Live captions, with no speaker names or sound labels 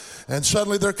And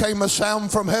suddenly there came a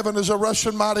sound from heaven as a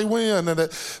rushing mighty wind, and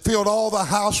it filled all the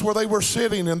house where they were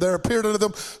sitting. And there appeared unto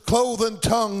them cloven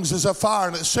tongues as a fire,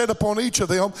 and it set upon each of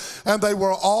them. And they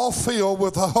were all filled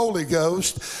with the Holy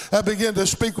Ghost, and began to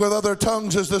speak with other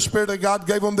tongues as the Spirit of God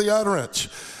gave them the utterance.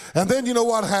 And then you know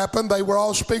what happened? They were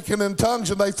all speaking in tongues,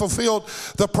 and they fulfilled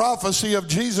the prophecy of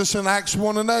Jesus in Acts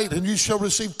 1 and 8. And you shall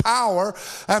receive power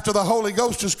after the Holy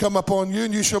Ghost has come upon you,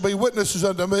 and you shall be witnesses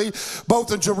unto me,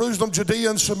 both in Jerusalem,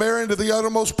 Judea, and Samaria, and to the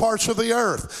uttermost parts of the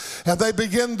earth. And they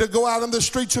began to go out in the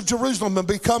streets of Jerusalem and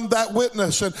become that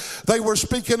witness. And they were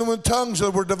speaking in tongues.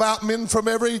 There were devout men from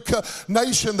every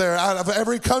nation there, out of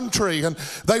every country. And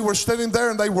they were standing there,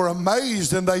 and they were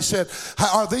amazed. And they said,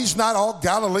 are these not all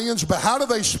Galileans? But how do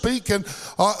they speak in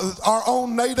our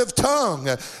own native tongue?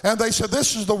 And they said,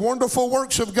 this is the wonderful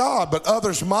works of God. But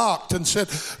others mocked and said,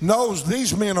 no,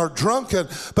 these men are drunken.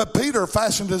 But Peter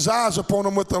fastened his eyes upon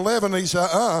them with the leaven. He said,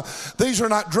 these are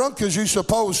not drunk as you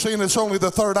suppose, seeing it's only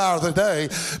the third hour of the day.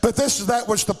 But this is that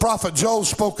which the prophet Joel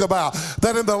spoke about,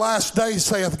 that in the last days,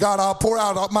 saith God, I'll pour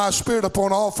out my spirit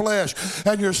upon all flesh,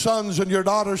 and your sons and your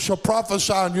daughters shall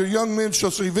prophesy, and your young men shall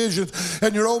see visions,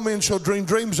 and your old men shall dream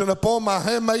dreams, and upon my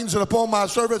handmaidens and upon my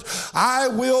servants I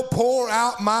will pour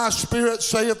out my spirit,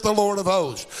 saith the Lord of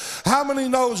hosts. How many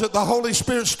knows that the Holy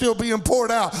Spirit's still being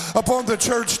poured out upon the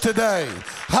church today?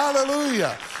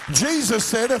 Hallelujah. Jesus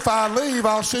said, if I leave,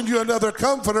 I'll send you another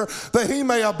comforter that he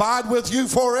may abide with you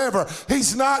forever.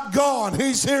 He's not gone.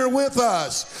 He's here with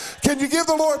us. Can you give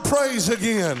the Lord praise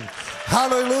again?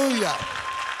 Hallelujah.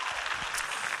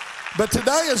 But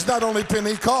today is not only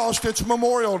Pentecost, it's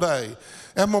Memorial Day.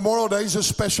 And Memorial Day is a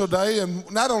special day, and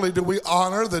not only do we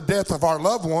honor the death of our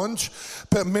loved ones,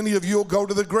 but many of you will go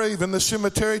to the grave in the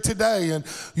cemetery today, and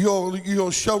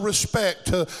you'll show respect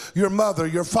to your mother,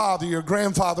 your father, your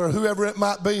grandfather, whoever it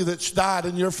might be that's died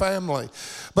in your family.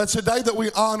 But it's a day that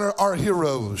we honor our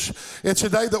heroes. It's a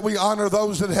day that we honor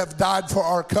those that have died for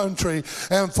our country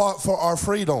and fought for our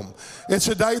freedom. It's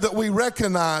a day that we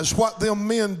recognize what them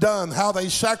men done, how they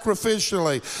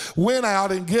sacrificially went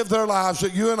out and give their lives,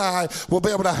 that you and I will be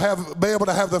able to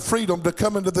have the freedom to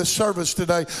come into this service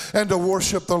today and to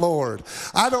worship the Lord.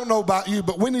 I don't know about you,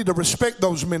 but we need to respect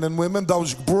those men and women,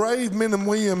 those brave men and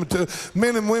women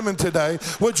today.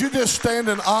 Would you just stand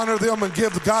and honor them and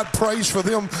give God praise for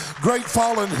them great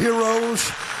fallen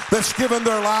heroes that's given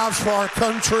their lives for our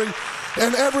country?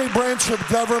 And every branch of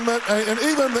government, and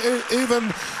even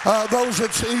those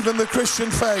that's even the Christian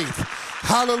faith.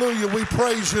 Hallelujah. We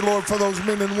praise you, Lord, for those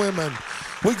men and women.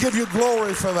 We give you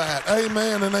glory for that.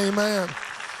 Amen and amen.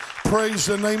 Praise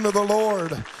the name of the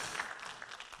Lord.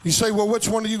 You say, well, which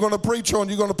one are you going to preach on?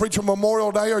 Are you going to preach on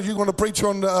Memorial Day, or are you going to preach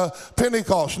on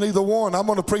Pentecost? Neither one. I'm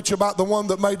going to preach about the one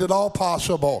that made it all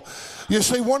possible. You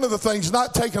see, one of the things,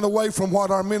 not taken away from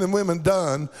what our men and women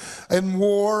done in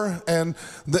war and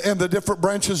the different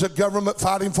branches of government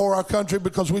fighting for our country,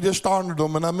 because we just honored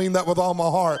them, and I mean that with all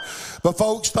my heart. But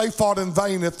folks, they fought in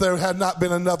vain if there had not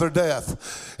been another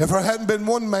death. If there hadn't been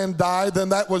one man died, then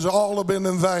that was all have been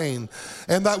in vain.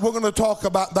 And that we're going to talk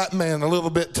about that man a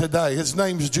little bit today. His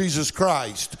name's Jesus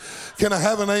Christ. Can I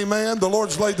have an amen? The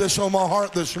Lord's laid this on my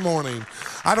heart this morning.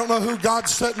 I don't know who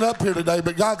God's setting up here today,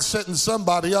 but God's setting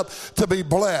somebody up to be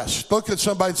blessed. Look at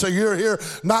somebody and say, you're here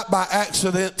not by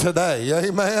accident today.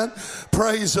 Amen.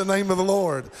 Praise the name of the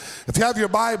Lord. If you have your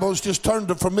Bibles, just turn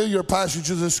to familiar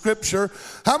passages of Scripture.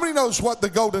 How many knows what the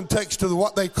golden text of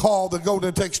what they call the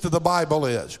golden text of the Bible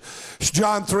is? It's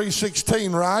John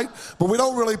 3:16, right? But we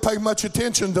don't really pay much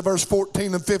attention to verse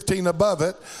 14 and 15 above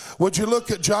it. Would you look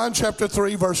at John chapter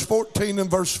 3, verse 14 and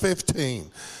verse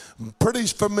 15? Pretty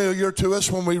familiar to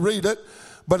us when we read it,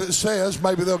 but it says,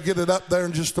 maybe they'll get it up there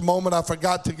in just a moment. I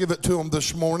forgot to give it to them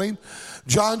this morning.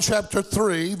 John chapter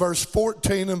 3, verse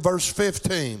 14 and verse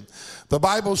 15. The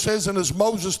Bible says, and as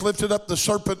Moses lifted up the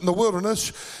serpent in the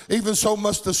wilderness, even so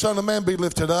must the Son of Man be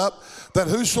lifted up, that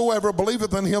whosoever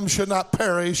believeth in him should not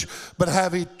perish, but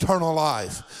have eternal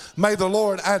life. May the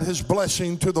Lord add his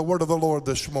blessing to the word of the Lord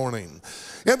this morning.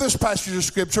 In this passage of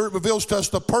Scripture, it reveals to us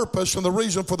the purpose and the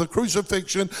reason for the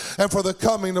crucifixion and for the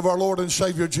coming of our Lord and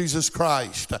Savior Jesus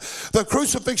Christ. The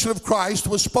crucifixion of Christ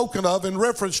was spoken of in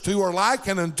reference to or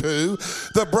likening to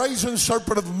the brazen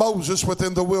serpent of Moses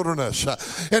within the wilderness.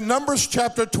 In Numbers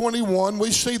chapter 21, we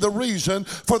see the reason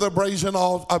for the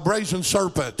brazen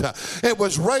serpent. It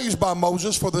was raised by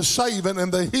Moses for the saving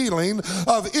and the healing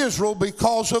of Israel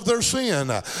because of their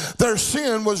sin. Their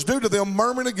sin was due to them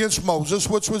murmuring against Moses,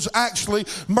 which was actually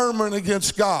murmuring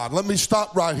against God. Let me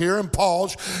stop right here and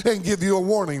pause and give you a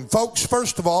warning. Folks,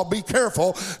 first of all, be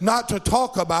careful not to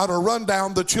talk about or run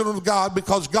down the children of God,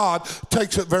 because God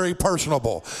takes it very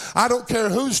personable. I don't care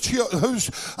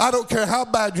I don't care how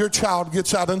bad your child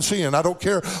gets out in sin. I don't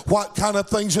care what kind of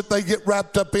things that they get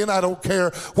wrapped up in. I don't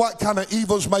care what kind of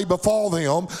evils may befall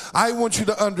them. I want you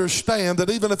to understand that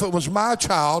even if it was my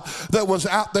child that was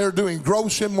out there doing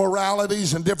gross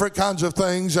immoralities and different kinds of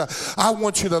things, I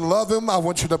want you to love him. I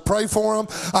want you to pray for him.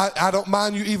 I don't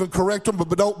mind you even correct them,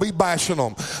 but don't be bashing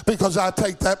them, because I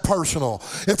take that personal.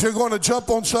 If you're going to jump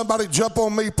on somebody, jump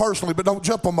on me personally, but don't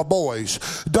jump on my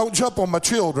boys. Don't jump on my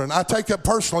children. I take it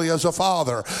personally as a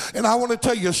father. And I want to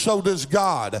tell you, so does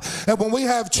God. And when we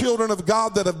have children of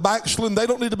God that have backslidden, they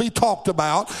don't need to be talked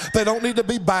about. They don't need to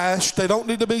be bashed. They don't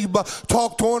need to be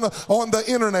talked on the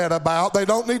internet about. They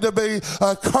don't need to be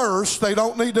cursed. They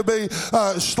don't need to be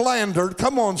slandered.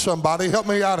 Come on, somebody, help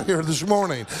me out here this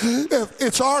morning.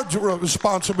 It's our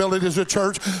responsibility as a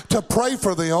church to pray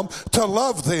for them, to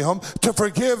love them, to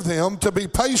forgive them, to be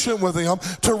patient with them,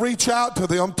 to reach out to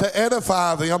them, to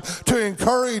edify them, to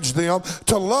encourage them,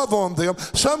 to love on them.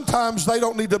 Sometimes they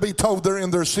don't need to be told they're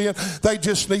in their sin. They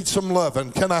just need some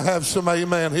loving. Can I have some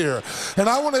amen here? And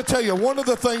I want to tell you, one of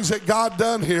the things that God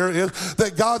done here is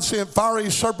that God sent fiery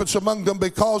serpents among them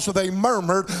because they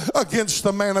murmured against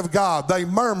the man of God. They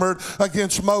murmured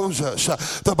against Moses.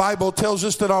 The Bible tells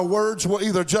us that our words will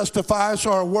either justify us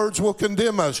or our words will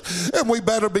condemn us. And we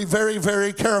better be very,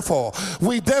 very careful.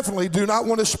 We definitely do not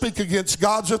want to speak against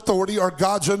God's authority or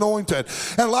God's anointed.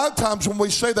 And a lot of times when we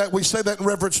say that in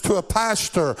reference to a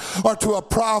pastor or to a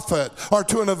prophet or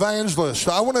to an evangelist.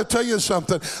 I want to tell you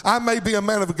something. I may be a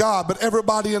man of God, but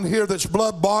everybody in here that's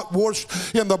blood bought,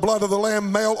 washed in the blood of the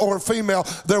Lamb, male or female,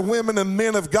 they're women and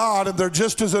men of God, and they're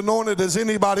just as anointed as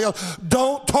anybody else.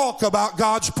 Don't talk about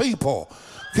God's people.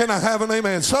 Can I have an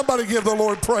amen? Somebody give the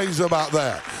Lord praise about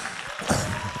that.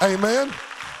 Amen.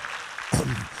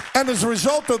 And as a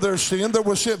result of their sin, there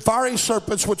were sent fiery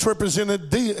serpents which represented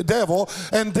devil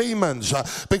and demons.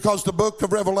 Because the book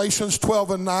of Revelations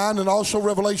 12 and 9 and also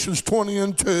Revelations 20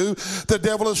 and 2, the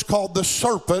devil is called the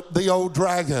serpent, the old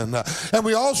dragon. And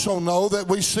we also know that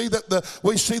we see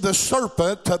the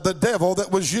serpent, the devil,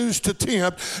 that was used to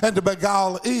tempt and to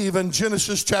beguile Eve in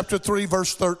Genesis chapter 3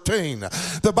 verse 13.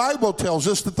 The Bible tells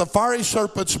us that the fiery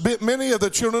serpents bit many of the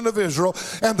children of Israel,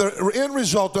 and the end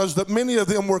result was that many of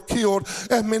them were killed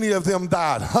and many of them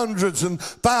died. Hundreds and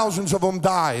thousands of them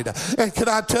died. And can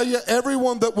I tell you,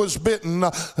 everyone that was bitten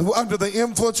under the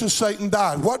influence of Satan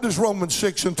died. What does Romans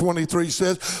 6 and 23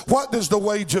 says? What does the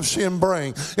wage of sin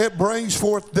bring? It brings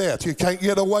forth death. You can't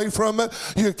get away from it.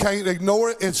 You can't ignore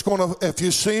it. If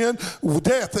you sin,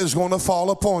 death is going to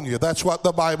fall upon you. That's what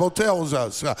the Bible tells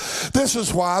us. This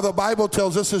is why the Bible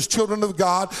tells us as children of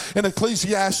God in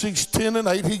Ecclesiastes 10 and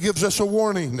 8, he gives us a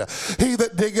warning. He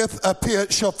that diggeth a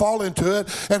pit shall fall into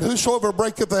it, and whosoever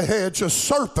breaketh the hedge, a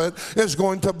serpent is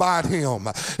going to bite him.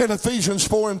 In Ephesians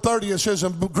 4 and 30 it says,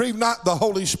 and grieve not the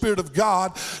Holy Spirit of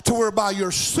God, to whereby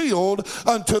you're sealed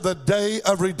unto the day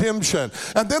of redemption.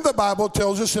 And then the Bible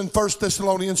tells us in 1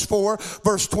 Thessalonians 4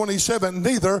 verse 27,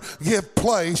 neither give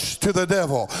place to the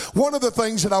devil. One of the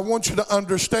things that I want you to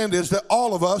understand is that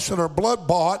all of us that are blood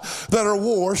bought, that are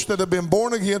washed, that have been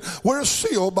born again, we're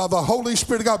sealed by the Holy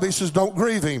Spirit of God. He says don't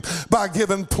grieve him by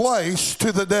giving place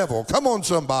to the devil. Come on,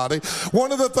 somebody.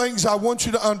 One of the things I want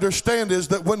you to understand is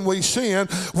that when we sin,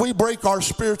 we break our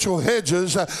spiritual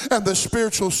hedges and the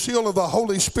spiritual seal of the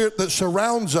Holy Spirit that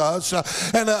surrounds us,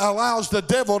 and it allows the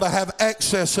devil to have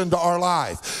access into our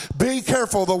life. Be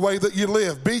careful the way that you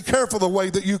live. Be careful the way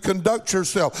that you conduct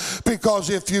yourself, because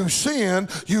if you sin,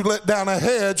 you let down a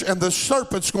hedge and the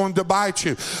serpent's going to bite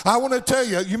you. I want to tell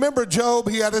you, you remember Job?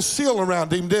 He had a seal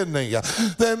around him, didn't he?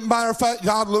 Then, matter of fact,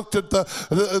 God looked at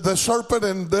the serpent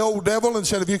and the old devil and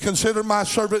said, have you considered my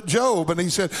servant Job? And he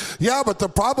said, yeah, but the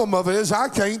problem of it is I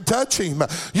can't touch him.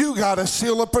 You got a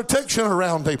seal of protection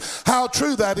around him. How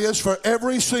true that is for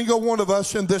every single one of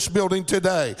us in this building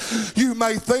today. You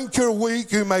may think you're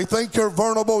weak. You may think you're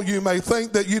vulnerable. You may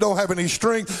think that you don't have any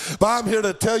strength. But I'm here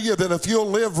to tell you that if you'll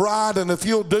live right and if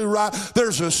you'll do right,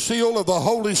 there's a seal of the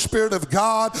Holy Spirit of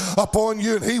God upon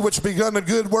you. And he which begun a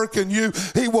good work in you,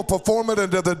 he will perform it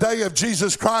unto the day of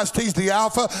Jesus Christ. He's the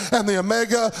Alpha and the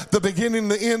Omega, the beginning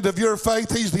and the end of your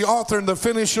faith. He's the author and the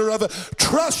finisher of it.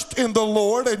 Trust in the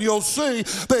Lord and you'll see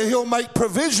that he'll make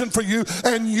provision for you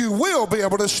and you will be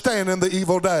able to stand in the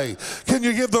evil day. Can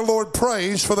you give the Lord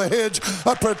praise for the hedge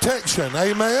of protection?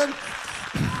 Amen.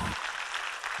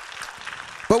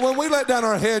 But But when we let down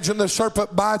our hedge and the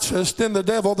serpent bites us, then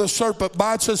the serpent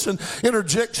bites us and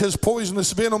interjects his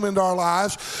poisonous venom into our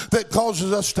lives that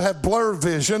causes us to have blurred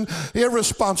vision,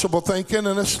 irresponsible thinking,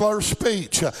 and a slurred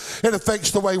speech. It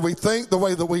affects the way we think, the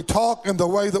way that we talk, and the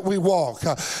way that we walk.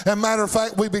 And matter of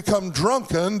fact, we become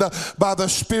drunken by the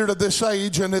spirit of this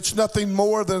age, and it's nothing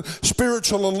more than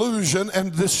spiritual illusion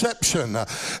and deception.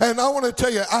 And I want to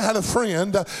tell you, I had a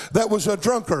friend that was a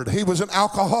drunkard. He was an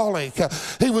alcoholic.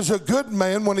 He was a good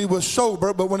man when he was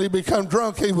sober, but when he became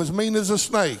drunk, he was mean as a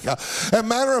snake. And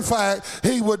matter of fact,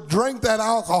 he would drink that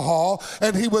alcohol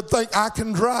and he would think, I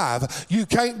can drive. You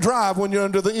can't drive when you're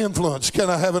under the influence. Can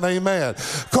I have an amen?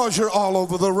 Because you're all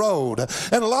over the road.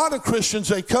 And a lot of Christians,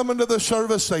 they come into the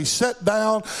service, they sit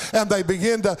down, and they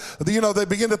begin to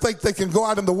think they can go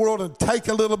out in the world and take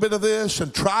a little bit of this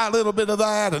and try a little bit of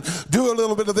that and do a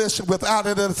little bit of this without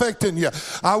it affecting you.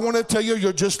 I want to tell you,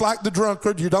 you're just like the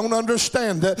drunkard. You don't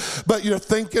understand it, but your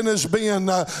thinking is being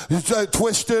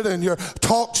twisted, and your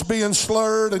talk's being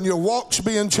slurred, and your walk's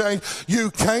being changed.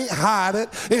 You can't hide it.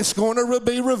 It's going to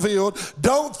be revealed.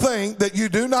 Don't think that you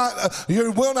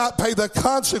will not pay the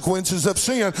consequences of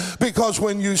sin, because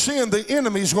when you sin, the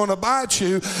enemy's going to bite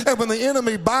you, and when the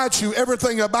enemy bites you,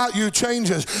 everything about you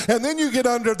changes. And then you get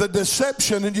under the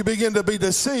deception and you begin to be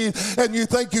deceived, and you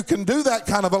think you can do that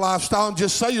kind of a lifestyle and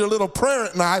just say your little prayer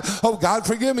at night, oh God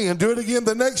forgive me, and do it again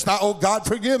the next night, oh God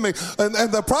forgive me.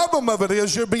 And the problem of it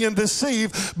is you're being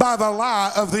deceived by the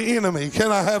lie of the enemy.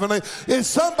 Can I have an? Is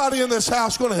somebody in this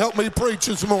house going to help me preach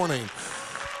this morning?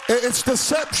 It's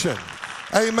deception.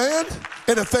 Amen.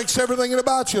 It affects everything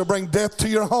about you. It'll bring death to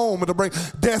your home. It'll bring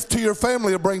death to your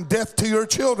family. It'll bring death to your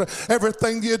children.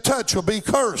 Everything you touch will be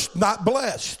cursed, not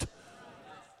blessed.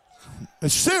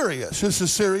 It's serious. This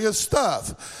is serious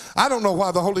stuff. I don't know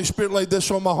why the Holy Spirit laid this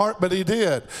on my heart, but he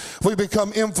did. We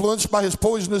become influenced by his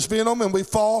poisonous venom, and we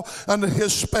fall under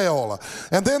his spell.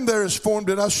 And then there is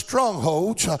formed in us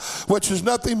strongholds, which is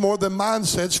nothing more than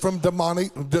mindsets from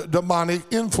demonic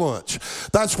influence.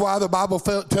 That's why the Bible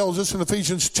tells us in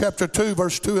Ephesians chapter 2,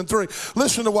 verse 2 and 3.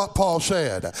 Listen to what Paul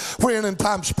said. Wherein in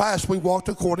times past we walked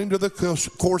according to the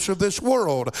course of this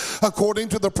world, according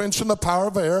to the prince and the power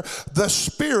of air, the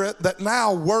spirit that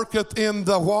now worketh in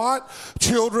the what?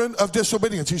 Children of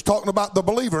disobedience. He's talking about the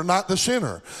believer, not the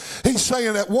sinner. He's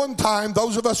saying at one time,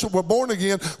 those of us that were born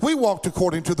again, we walked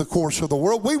according to the course of the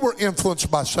world. We were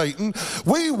influenced by Satan.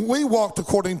 We walked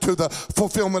according to the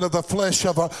fulfillment of the flesh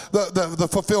of the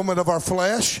fulfillment of our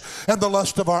flesh, and the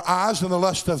lust of our eyes, and the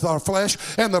lust of our flesh,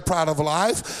 and the pride of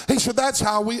life. He said that's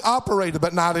how we operated,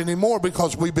 but not anymore,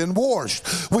 because we've been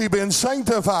washed. We've been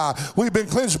sanctified. We've been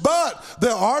cleansed. But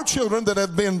there are children that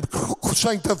have been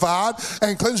sanctified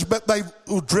and cleansed, but they've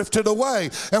drifted away.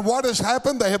 And what has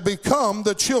happened? They have become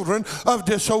the children of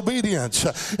disobedience.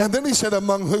 And then he said,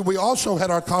 among whom we also had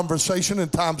our conversation in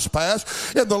times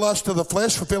past, in the lust of the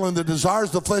flesh, fulfilling the desires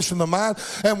of the flesh and the mind,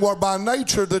 and were by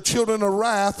nature the children of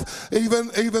wrath, even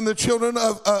the children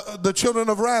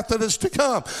of wrath that is to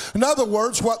come. In other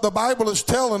words, what the Bible is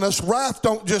telling us, wrath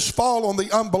don't just fall on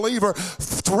the unbeliever,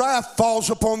 wrath falls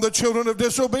upon the children of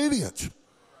disobedience.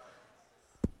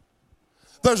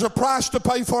 There's a price to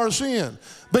pay for our sin.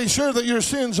 Be sure that your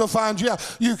sins will find you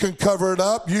out. You can cover it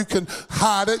up. You can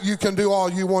hide it. You can do all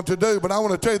you want to do. But I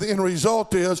want to tell you the end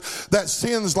result is that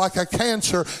sin's like a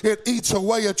cancer. It eats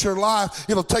away at your life.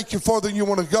 It'll take you further than you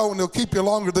want to go, and it'll keep you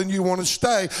longer than you want to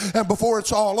stay. And before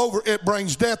it's all over, it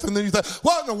brings death. And then you think,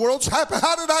 what in the world's happened?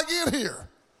 How did I get here?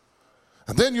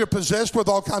 And then you're possessed with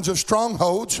all kinds of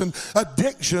strongholds and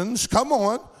addictions. Come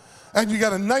on. And you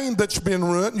got a name that's been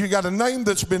ruined. You got a name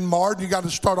that's been marred. You got to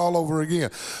start all over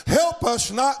again. Help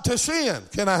us not to sin.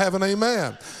 Can I have an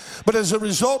amen? But as a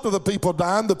result of the people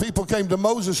dying, the people came to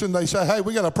Moses and they said, hey,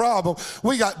 we got a problem.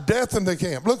 We got death in the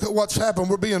camp. Look at what's happened.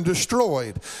 We're being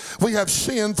destroyed. We have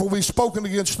sinned, for we've spoken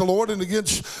against the Lord and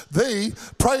against thee.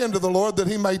 Pray unto the Lord that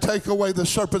he may take away the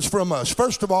serpents from us.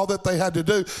 First of all, that they had to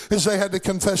do is they had to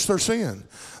confess their sin.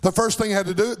 The first thing they had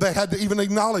to do, they had to even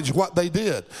acknowledge what they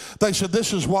did. They said,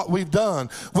 this is what we've done.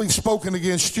 We've spoken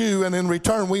against you, and in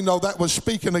return, we know that was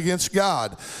speaking against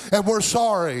God. And we're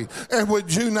sorry. And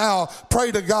would you now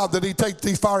pray to God that he take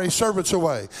these fiery servants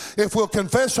away? If we'll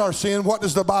confess our sin, what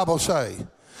does the Bible say?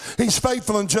 He's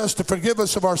faithful and just to forgive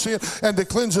us of our sin and to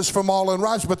cleanse us from all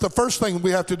unrighteousness. But the first thing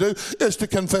we have to do is to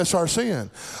confess our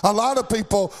sin. A lot of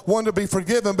people want to be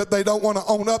forgiven, but they don't want to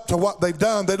own up to what they've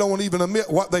done. They don't want to even admit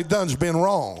what they've done has been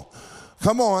wrong.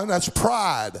 Come on, that's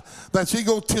pride. That's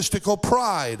egotistical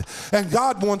pride. And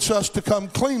God wants us to come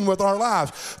clean with our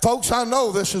lives. Folks, I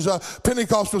know this is a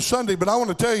Pentecostal Sunday, but I want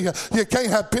to tell you, you can't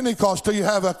have Pentecost till you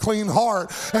have a clean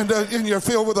heart and you're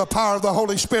filled with the power of the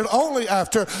Holy Spirit only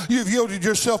after you've yielded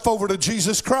yourself over to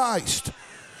Jesus Christ.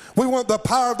 We want the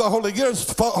power of the Holy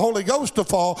Ghost to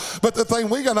fall, but the thing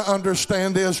we got to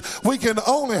understand is we can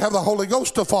only have the Holy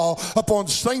Ghost to fall upon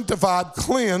sanctified,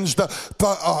 cleansed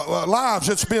lives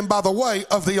that's been by the way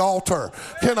of the altar.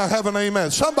 Can I have an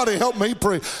amen? Somebody help me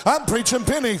preach. I'm preaching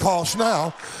Pentecost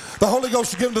now. The Holy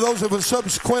Ghost is given to those of a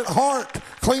subsequent heart,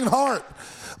 clean heart.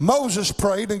 Moses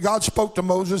prayed, and God spoke to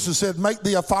Moses and said, make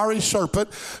thee a fiery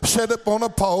serpent, set it on a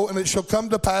pole, and it shall come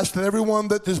to pass that everyone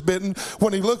that is bitten,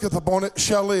 when he looketh upon it,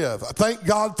 shall live. Thank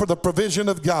God for the provision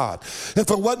of God. If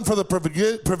it wasn't for the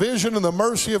provision and the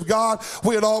mercy of God,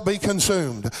 we'd all be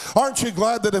consumed. Aren't you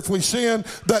glad that if we sin,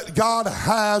 that God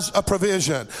has a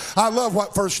provision? I love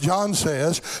what 1 John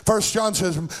says. 1 John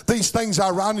says, these things I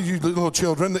write unto you, little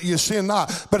children, that you sin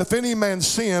not. But if any man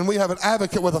sin, we have an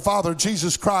advocate with the Father,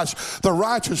 Jesus Christ, the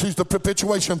righteous. He's the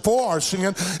propitiation for our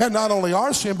sin, and not only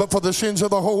our sin, but for the sins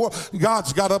of the whole world.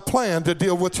 God's got a plan to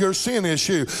deal with your sin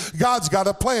issue. God's got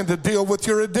a plan to deal with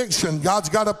your addiction. God's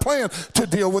got a plan to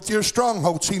deal with your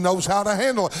strongholds. He knows how to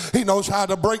handle it. He knows how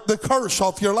to break the curse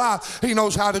off your life. He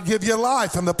knows how to give you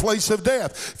life in the place of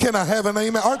death. Can I have an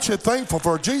amen? Aren't you thankful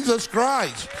for Jesus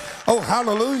Christ? Oh,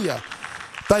 hallelujah.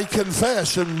 They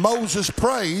confess, and Moses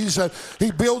prays, and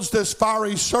he builds this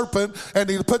fiery serpent, and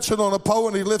he puts it on a pole,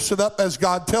 and he lifts it up as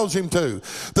God tells him to.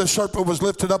 The serpent was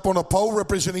lifted up on a pole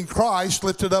representing Christ,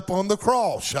 lifted up on the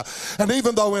cross. And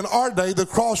even though in our day the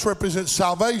cross represents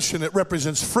salvation, it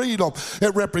represents freedom,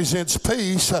 it represents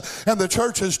peace, and the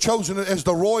church has chosen it as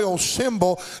the royal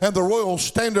symbol and the royal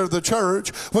standard of the church.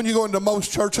 When you go into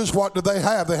most churches, what do they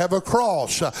have? They have a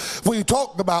cross. We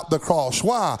talk about the cross.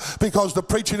 Why? Because the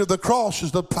preaching of the cross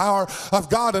is the power of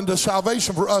God unto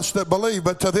salvation for us that believe,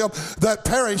 but to them that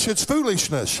perish it's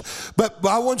foolishness. But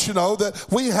I want you to know that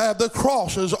we have the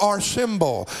cross as our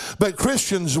symbol. But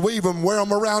Christians, we even wear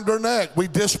them around our neck. We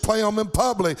display them in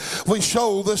public. We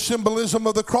show the symbolism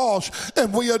of the cross,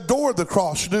 and we adore the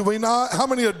cross, do we not? How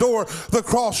many adore the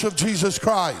cross of Jesus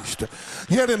Christ?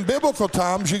 Yet in biblical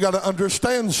times, you got to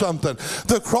understand something.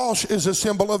 The cross is a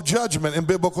symbol of judgment. In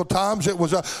biblical times, it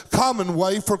was a common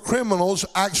way for criminals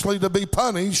actually to be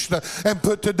punished and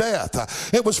put to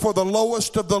death. It was for the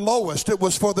lowest of the lowest. It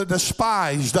was for the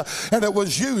despised, and it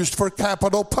was used for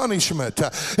capital punishment.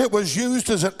 It was used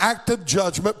as an act of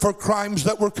judgment for crimes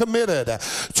that were committed.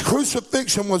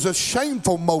 Crucifixion was a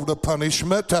shameful mode of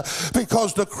punishment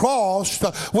because the cross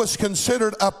was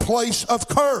considered a place of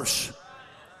curse.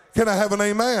 Can I have an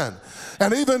amen?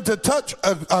 And even to touch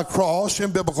a cross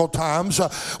in biblical times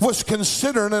was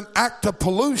considered an act of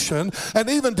pollution, and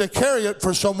even to carry it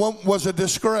for someone was a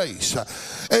disgrace.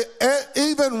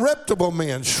 Even reputable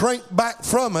men shrank back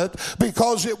from it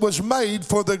because it was made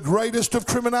for the greatest of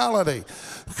criminality.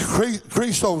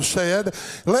 Christos said,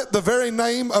 let the very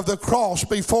name of the cross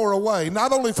be far away,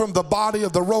 not only from the body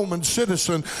of the Roman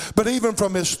citizen, but even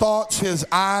from his thoughts, his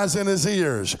eyes, and his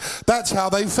ears. That's how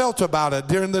they felt about it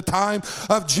during the time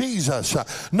of Jesus.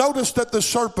 Notice that the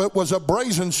serpent was a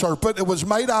brazen serpent. It was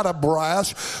made out of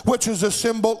brass, which is a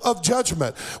symbol of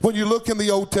judgment. When you look in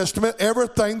the Old Testament,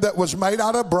 everything that was made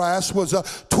out of brass was a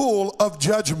tool of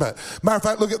judgment. Matter of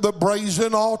fact, look at the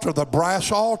brazen altar, the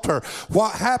brass altar.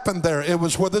 What happened there? It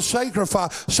was where the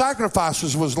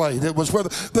sacrifices was laid. It was where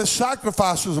the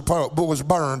sacrifices was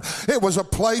burned. It was a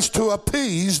place to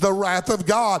appease the wrath of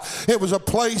God. It was a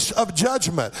place of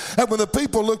judgment. And when the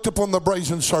people looked upon the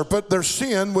brazen serpent, their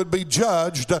sin would be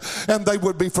judged and they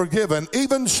would be forgiven.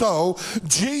 Even so,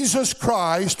 Jesus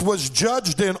Christ was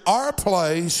judged in our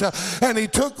place, and he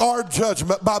took our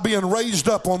judgment by being raised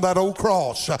up on that old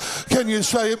cross. Can you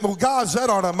say, well, guys,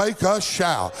 that ought to make us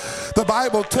shout. The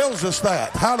Bible tells us that.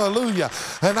 Hallelujah.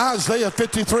 In Isaiah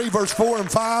 53 verse 4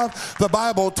 and 5, the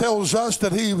Bible tells us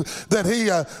that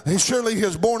he surely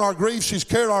has borne our griefs, he's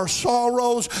carried our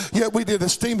sorrows, yet we did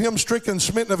esteem him stricken,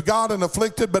 smitten of God, and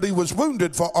afflicted, but he was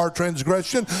wounded for our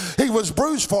transgression, he was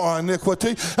bruised for our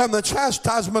iniquity, and the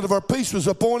chastisement of our peace was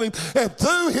upon him, and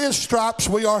through his stripes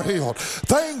we are healed.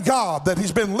 Thank God that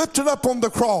he's been lifted up on the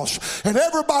cross, and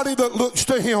everybody that looks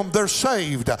to him, they're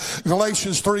saved.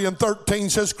 Galatians 3 and 13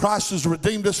 says, Christ has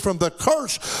redeemed us from the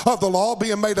curse of the law,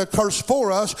 being made a curse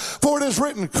for us, for it is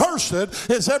written, cursed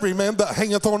is every man that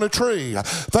hangeth on a tree.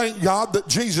 Thank God that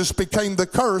Jesus became the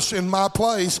curse in my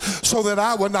place so that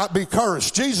I would not be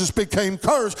cursed. Jesus became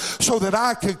cursed so that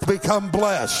I could become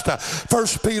blessed. 1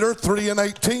 Peter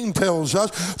 3:18 tells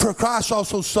us, for Christ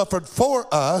also suffered for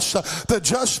us, the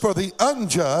just for the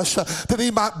unjust, that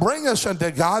he might bring us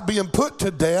unto God, being put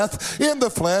to death in the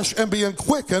flesh and being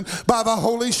quickened by the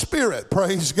Holy Spirit.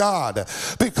 Praise God.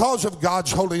 Because of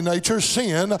God's holy nature,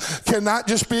 sin cannot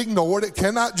just be ignored. It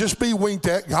cannot just be winked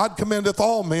at. God commendeth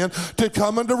all men to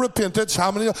come unto repentance.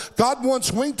 How many? God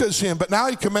once winked at sin, but now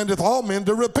he commendeth all men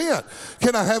to repent.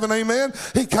 Can I have an amen?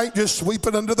 He can't just sweep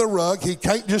it under the rug. He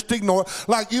can't just ignore it.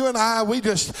 Like you and I, we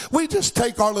just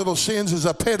take our little sins as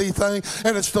a petty thing,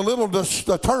 and it's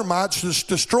the termites just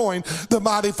destroying the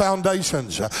mighty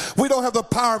foundations. We don't have the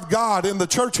power of God in the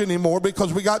church anymore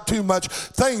because we got too much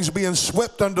things being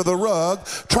swept under the rug,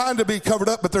 trying to be covered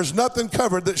up, but there's nothing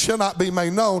covered that shall not be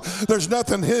made known. There's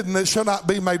nothing hidden that shall not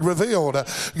be made revealed.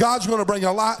 God's going to bring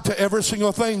a light to every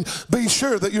single thing. Be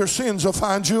sure that your sins will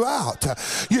find you out.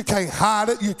 You can't hide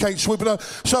it. You can't sweep it up.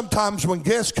 Sometimes when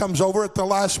guests comes over at the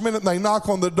last minute and they knock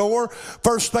on the door,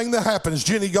 first thing that happens,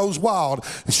 Jenny goes wild.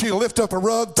 She'll lift up a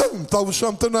rug, boom, throw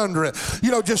something under it.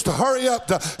 Just to hurry up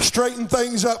to straighten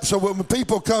things up so when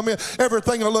people come in,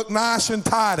 everything will look nice and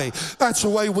tidy. That's the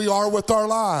way we are with our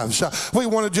lives. We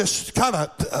want to just kind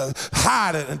of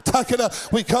hide it and tuck it up.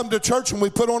 We come to church and we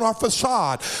put on our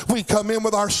facade. We come in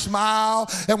with our smile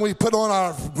and we put on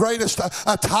our greatest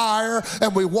attire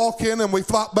and we walk in and we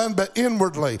flop bun, but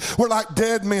inwardly we're like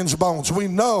dead men's bones. We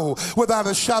know without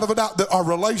a shadow of a doubt that our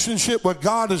relationship with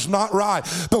God is not right,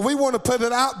 but we want to put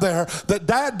it out there that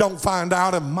dad don't find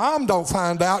out and mom don't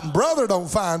find out and brother don't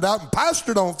find out and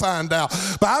pastor don't find out.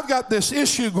 But I've got this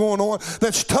issue going on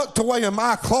that's tucked away in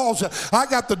my closet. I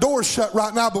got the door shut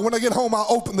right now, but when I get home I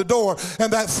open the door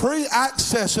and that free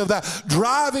access of that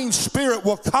driving spirit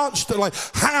will constantly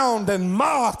hound and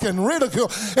mock and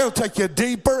ridicule. It'll take you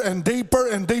deeper and deeper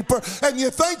and deeper, and you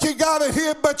think you got it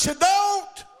here, but you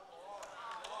don't.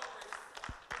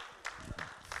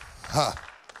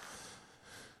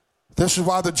 This is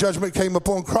why the judgment came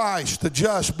upon Christ, the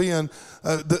just being,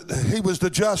 he was the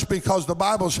just because the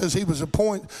Bible says he was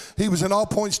in all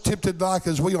points tempted like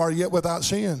as we are, yet without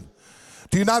sin.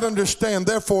 Do you not understand?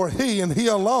 Therefore, he and he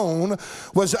alone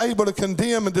was able to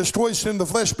condemn and destroy sin in the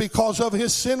flesh because of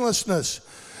his sinlessness.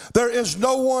 There is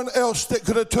no one else that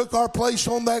could have took our place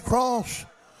on that cross.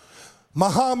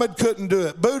 Muhammad couldn't do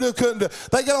it. Buddha couldn't do it.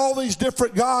 They got all these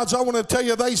different gods. I want to tell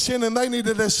you, they sinned and they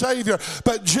needed a Savior.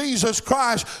 But Jesus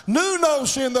Christ knew no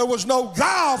sin. There was no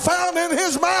guile found in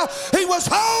his mouth. He was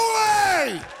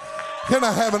holy. Can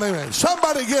I have an amen?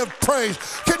 Somebody give praise.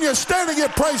 Can you stand and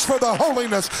give praise for the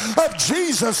holiness of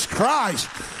Jesus Christ?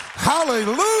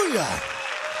 Hallelujah.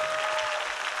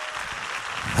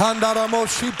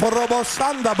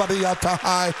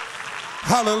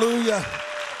 Hallelujah.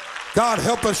 God,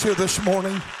 help us here this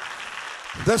morning.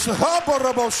 Let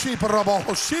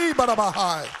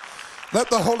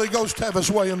the Holy Ghost have his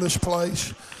way in this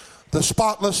place. The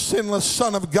spotless, sinless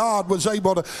Son of God was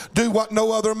able to do what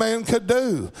no other man could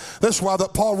do. That's why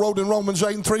that Paul wrote in Romans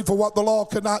 8:3, for what the law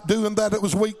could not do in that it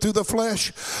was weak through the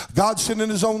flesh, God sending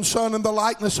his own Son in the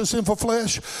likeness of sinful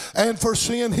flesh, and for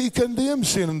sin he condemned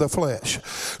sin in the flesh.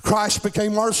 Christ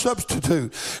became our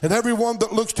substitute, and everyone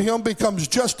that looks to him becomes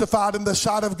justified in the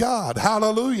sight of God.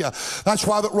 Hallelujah. That's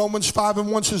why that Romans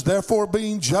 5:1 says, therefore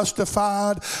being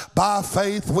justified by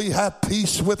faith, we have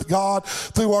peace with God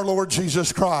through our Lord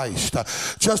Jesus Christ.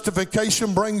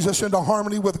 Justification brings us into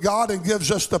harmony with God and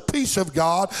gives us the peace of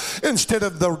God instead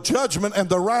of the judgment and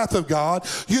the wrath of God.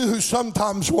 You who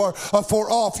sometimes were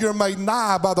afar off, you're made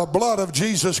nigh by the blood of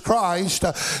Jesus Christ.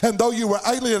 And though you were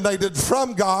alienated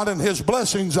from God and his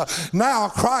blessings, now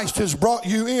Christ has brought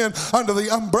you in under the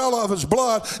umbrella of his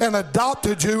blood and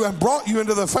adopted you and brought you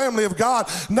into the family of God.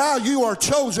 Now you are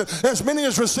chosen. As many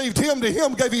as received him, to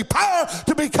him gave he power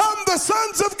to become the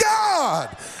sons of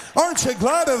God. Aren't you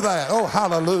glad of that? Oh,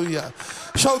 hallelujah.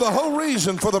 So the whole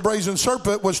reason for the brazen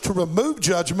serpent was to remove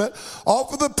judgment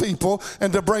off of the people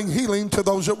and to bring healing to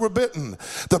those that were bitten.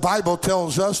 The Bible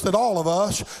tells us that all of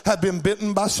us have been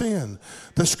bitten by sin.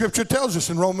 The scripture tells us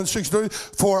in Romans 6:3,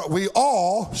 for we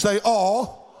all, say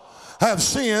all, have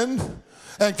sinned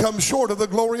and come short of the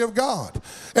glory of God.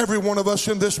 Every one of us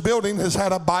in this building has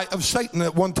had a bite of Satan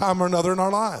at one time or another in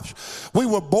our lives. We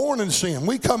were born in sin.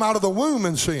 We come out of the womb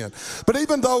in sin. But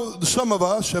even though some of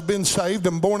us have been saved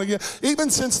and born again, even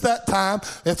since that time,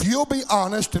 if you'll be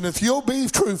honest and if you'll be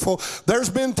truthful, there's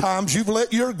been times you've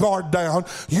let your guard down.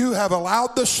 You have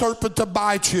allowed the serpent to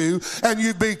bite you, and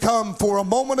you've become, for a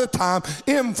moment of time,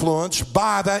 influenced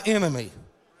by that enemy.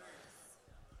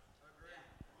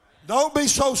 Don't be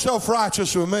so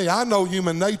self-righteous with me. I know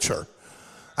human nature.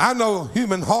 I know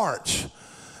human hearts.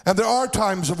 And there are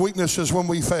times of weaknesses when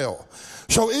we fail.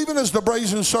 So even as the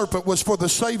brazen serpent was for the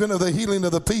saving of the healing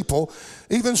of the people,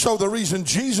 even so the reason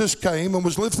Jesus came and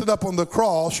was lifted up on the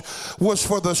cross was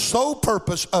for the sole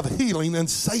purpose of healing and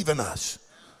saving us.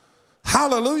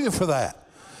 Hallelujah for that.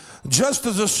 Just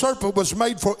as the serpent was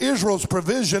made for Israel's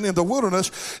provision in the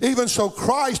wilderness, even so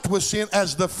Christ was sent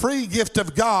as the free gift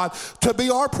of God to be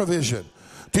our provision.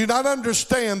 Do you not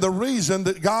understand the reason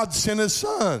that God sent his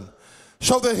son?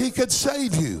 So that he could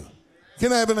save you.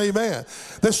 Can I have an amen?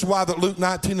 This is why that Luke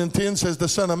 19:10 says the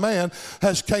Son of Man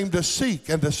has came to seek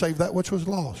and to save that which was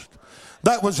lost.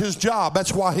 That was his job.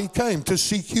 That's why he came, to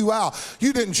seek you out.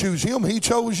 You didn't choose him. He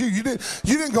chose you. You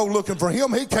didn't go looking for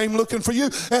him. He came looking for you.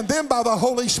 And then by the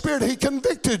Holy Spirit, he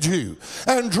convicted you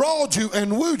and drawed you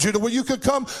and wooed you to where you could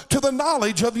come to the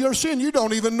knowledge of your sin. You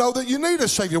don't even know that you need a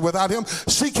Savior without him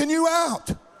seeking you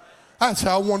out. That's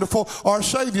how wonderful our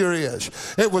Savior is.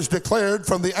 It was declared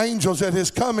from the angels at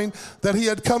his coming that he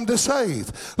had come to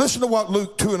save. Listen to what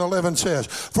Luke 2:11 says.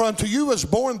 For unto you is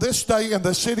born this day in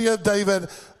the city of David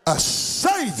a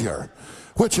Savior,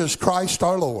 which is Christ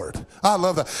our Lord. I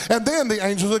love that. And then the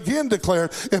angels again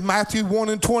declared in Matthew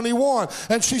 1:21,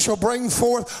 and she shall bring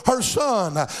forth her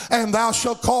son, and thou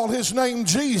shalt call his name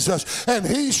Jesus, and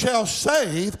he shall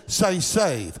save, say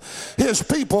save, his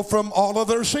people from all of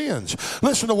their sins.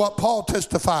 Listen to what Paul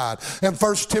testified in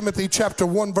 1 Timothy chapter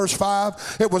 1 verse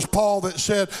 5. It was Paul that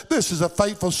said, this is a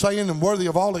faithful saying and worthy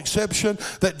of all exception,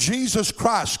 that Jesus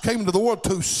Christ came to the world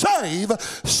to save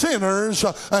sinners,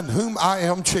 and whom I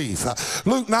am chief.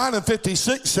 Luke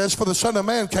 9:56 says, for the Son of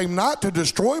Man came not to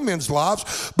destroy men's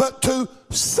lives, but to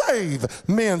save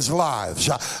men's lives.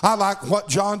 I like what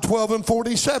John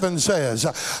 12:47 says.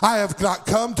 I have not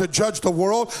come to judge the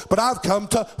world, but I've come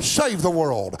to save the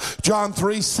world. John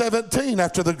 3:17,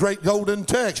 after the great golden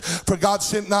text, for God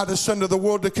sent not his Son to the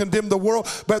world to condemn the world,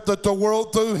 but that the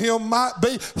world through him might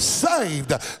be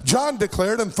saved. John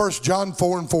declared in 1 John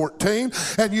 4:14,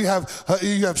 and you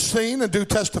have seen and do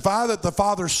testify that the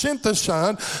Father sent the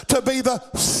Son to be the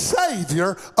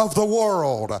Savior of the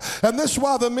world. And this is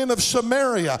why the men of Samaria,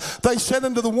 they said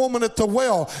unto the woman at the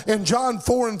well in John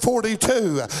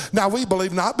 4:42, now we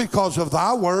believe not because of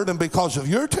thy word and because of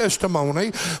your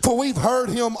testimony, for we've heard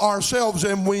him ourselves,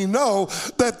 and we know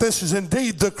that this is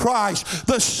indeed the Christ,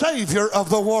 the Savior of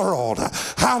the world.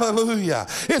 Hallelujah.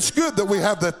 It's good that we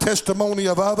have the testimony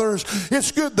of others.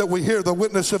 It's good that we hear the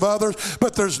witness of others,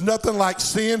 but there's nothing like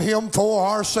seeing him for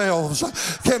ourselves.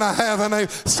 Can I have an amen?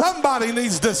 Somebody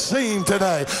needs to see him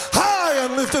today, high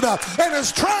and lifted up, and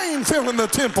his train filling the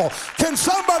temple. Can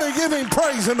somebody give him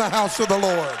praise in the house of the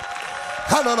Lord?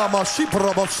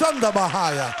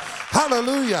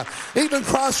 Hallelujah. Even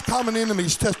Christ's common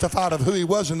enemies testified of who he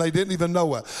was, and they didn't even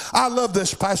know it. I love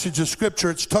this passage of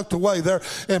scripture. It's tucked away there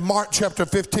in Mark chapter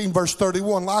 15 verse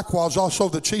 31. Likewise also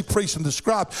the chief priests and the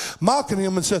scribes mocking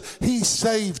him and said, he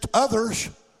saved others,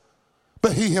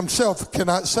 but he himself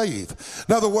cannot save.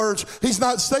 In other words, he's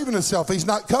not saving himself. He's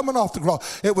not coming off the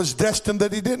cross. It was destined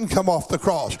that he didn't come off the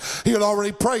cross. He had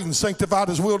already prayed and sanctified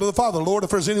his will to the Father. Lord, if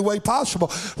there's any way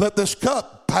possible, let this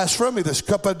cup pass from me, this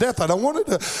cup of death. I don't want it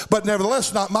to, but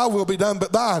nevertheless, not my will be done,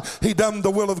 but thine. He done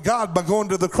the will of God by going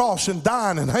to the cross and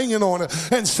dying and hanging on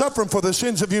it and suffering for the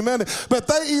sins of humanity. But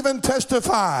they even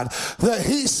testified that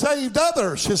he saved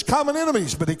others, his common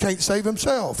enemies, but he can't save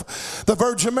himself. The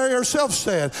Virgin Mary herself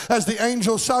said, as the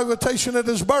angel's salutation at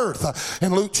his birth,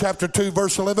 in Luke chapter 2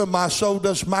 verse 11, my soul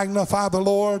does magnify the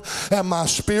Lord, and my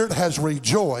spirit has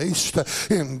rejoiced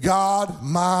in God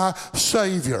my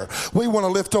Savior. We want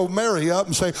to lift old Mary up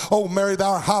and say, oh Mary,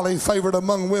 thou art highly favored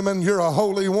among women. You're a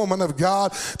holy woman of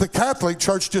God. The Catholic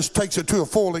Church just takes it to a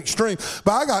full extreme.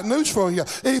 But I got news for you.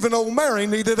 Even old Mary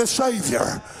needed a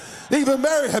Savior. Even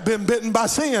Mary had been bitten by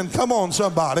sin. Come on,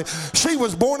 somebody. She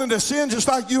was born into sin just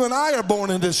like you and I are born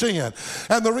into sin.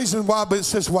 And the reason why, but it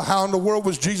says, well, how in the world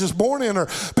was Jesus born in her?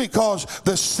 Because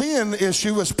the sin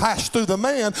issue was passed through the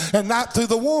man and not through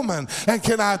the woman. And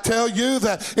can I tell you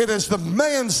that it is the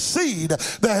man's seed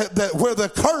that where the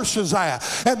curse is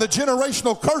at. And the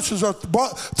generational curses are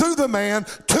brought through the man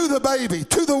to the baby,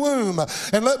 to the womb.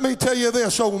 And let me tell you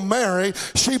this, old Mary,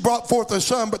 she brought forth a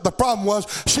son, but the problem was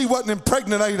she wasn't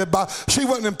impregnated by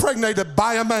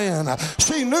a man.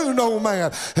 She knew no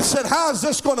man. It said, how is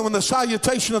this going to, when the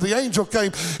salutation of the angel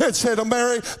came, it said, oh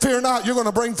Mary, fear not, you're going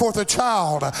to bring forth a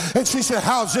child. And she said,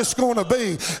 how's this going to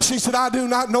be? She said, I do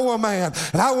not know a man.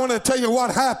 And I want to tell you what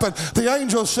happened. The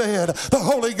angel said, the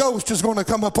Holy Ghost is going to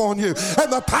come upon you,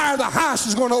 and the power of the highest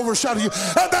is going to overshadow you.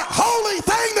 And the holy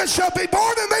thing that shall be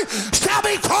born in thee shall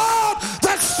be called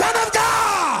the Son of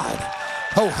God.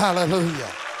 Oh,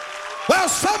 hallelujah. Well,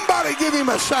 somebody give him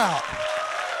a shout.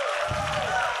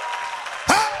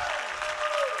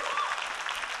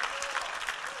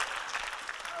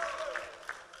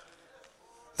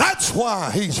 That's why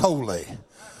he's holy.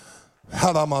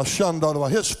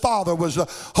 His Father was the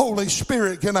Holy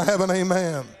Spirit. Can I have an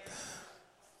amen?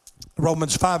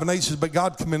 Romans 5:8 says, but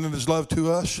God commended his love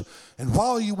to us, and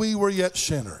while we were yet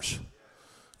sinners,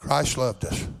 Christ loved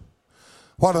us.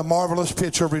 What a marvelous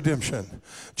picture of redemption.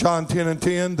 John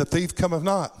 10:10, the thief cometh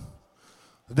not.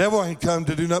 The devil ain't come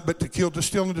to do nothing but to kill, to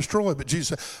steal, and destroy. But Jesus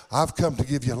said, I've come to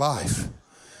give you life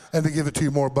and to give it to you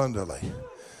more abundantly.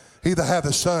 He that hath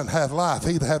the Son hath life.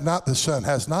 He that hath not the Son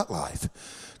has not life.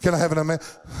 Can I have an amen?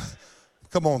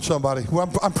 Come on, somebody.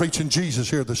 Well, I'm preaching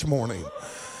Jesus here this morning.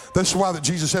 This is why that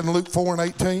Jesus said in Luke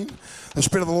 4:18, the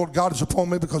Spirit of the Lord God is upon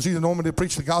me because he anointed me to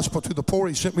preach the gospel to the poor.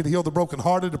 He sent me to heal the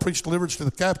brokenhearted, to preach deliverance to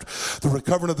the captive, the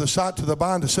recovering of the sight to the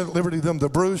blind, to set at liberty them the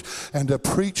bruised, and to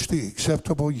preach the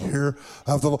acceptable year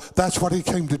of the Lord. That's what he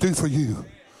came to do for you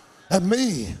and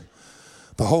me.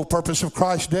 The whole purpose of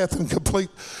Christ's death and complete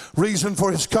reason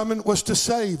for his coming was to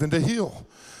save and to heal.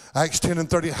 Acts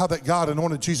 10:30, how that God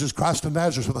anointed Jesus Christ of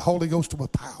Nazareth with the Holy Ghost and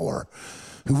with power,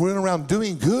 who went around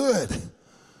doing good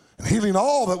and healing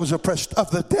all that was oppressed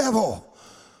of the devil,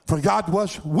 for God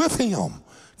was with him.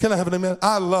 Can I have an amen?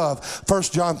 I love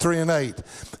 1 John 3:8.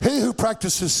 He who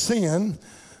practices sin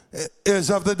is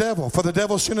of the devil, for the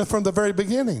devil sinneth from the very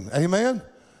beginning. Amen?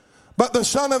 But the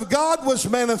Son of God was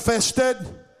manifested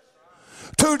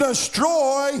to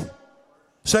destroy,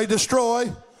 say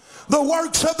destroy, the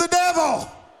works of the devil.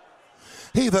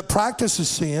 He that practices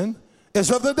sin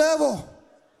is of the devil,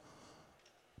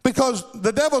 because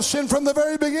the devil sinned from the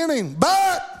very beginning.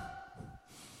 But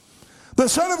the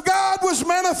Son of God was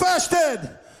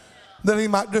manifested that he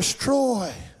might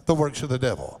destroy the works of the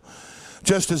devil.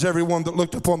 Just as everyone that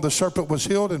looked upon the serpent was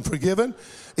healed and forgiven,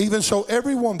 even so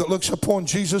everyone that looks upon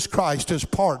Jesus Christ is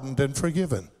pardoned and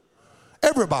forgiven.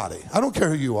 Everybody. I don't care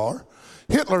who you are.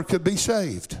 Hitler could be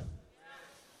saved.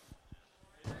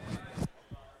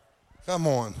 Come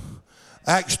on.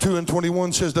 Acts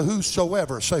 2:21 says, the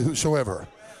whosoever, say whosoever,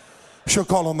 shall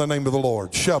call on the name of the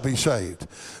Lord shall be saved.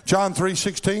 John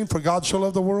 3:16, for God so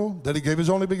loved the world that he gave his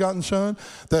only begotten Son,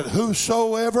 that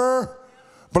whosoever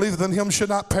believeth in him should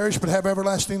not perish but have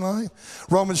everlasting life.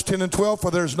 Romans 10:12,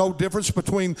 for there is no difference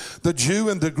between the Jew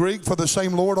and the Greek, for the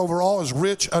same Lord over all is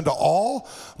rich unto all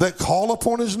that call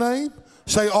upon his name.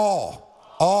 Say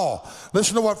all. All.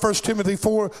 Listen to what 1 Timothy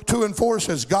 2:4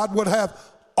 says. God would have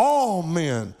all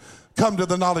men come to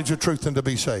the knowledge of truth and to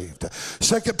be saved.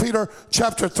 2 Peter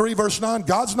chapter 3 verse 9,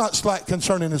 God's not slack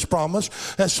concerning his promise,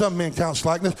 as some men count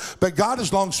slackness, but God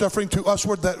is long-suffering to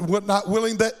usward, that not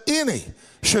willing that any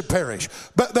should perish,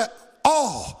 but that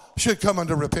all should come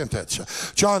unto repentance.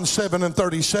 John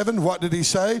 7:37, what did he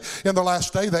say? In the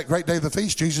last day, that great day of the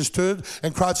feast, Jesus stood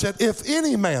and cried, said, if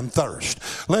any man thirst,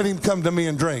 let him come to me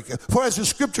and drink. For as the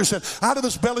scripture said, out of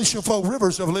his belly shall flow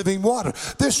rivers of living water.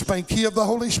 This spake he of the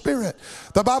Holy Spirit.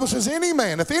 The Bible says, any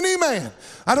man, if any man,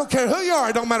 I don't care who you are,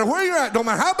 it don't matter where you're at, don't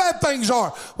matter how bad things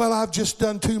are. Well, I've just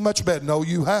done too much bad. No,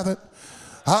 you haven't.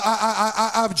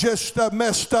 I've just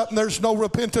messed up and there's no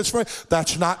repentance for it.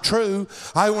 That's not true.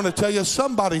 I want to tell you,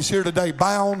 somebody's here today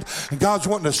bound and God's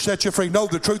wanting to set you free. Know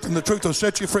the truth and the truth will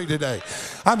set you free today.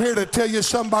 I'm here to tell you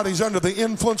somebody's under the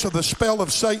influence of the spell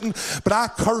of Satan, but I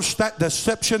curse that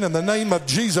deception in the name of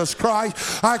Jesus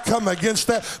Christ. I come against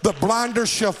that. The blinders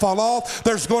shall fall off.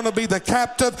 There's going to be the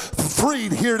captive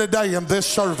freed here today in this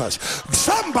service.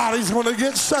 Somebody's going to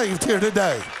get saved here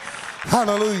today.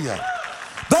 Hallelujah.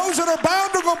 Those that are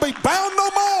bound are going to be bound no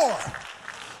more.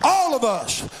 All of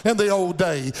us in the old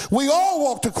day, we all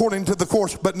walked according to the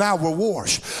course, but now we're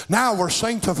washed. Now we're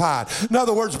sanctified. In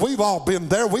other words, we've all been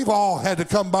there. We've all had to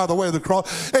come by the way of the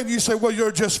cross. And you say, well,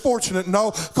 you're just fortunate.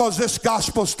 No, because this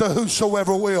gospel's to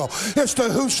whosoever will. It's to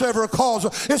whosoever calls.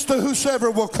 It's to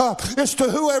whosoever will come. It's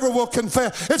to whoever will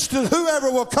confess. It's to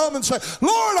whoever will come and say,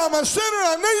 Lord, I'm a sinner.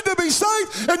 I need to be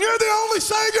saved. And you're the only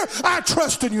Savior. I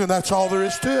trust in you. And that's all there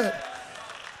is to it.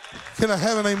 Can I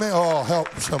have an amen? Oh, help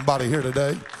somebody here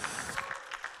today.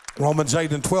 Romans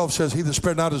 8:12 says, he that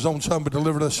spared not his own Son, but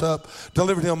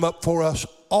delivered him up for us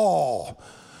all.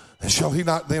 And shall he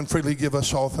not then freely give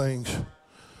us all things?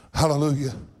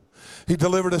 Hallelujah. He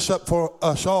delivered us up for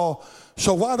us all.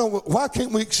 So why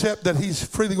can't we accept that he's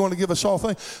freely going to give us all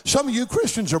things? Some of you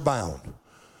Christians are bound,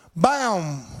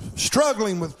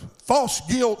 struggling with false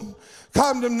guilt,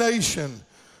 condemnation,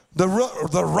 the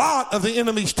rot of the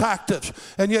enemy's tactics.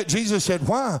 And yet Jesus said,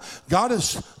 why?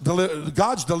 God's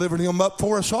delivered him up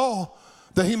for us all,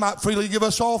 that he might freely give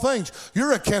us all things.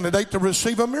 You're a candidate to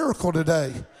receive a miracle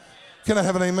today. Can I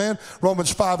have an amen?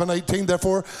 Romans 5:18,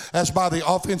 therefore, as by the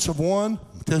offense of one,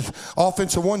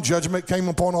 judgment came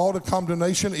upon all to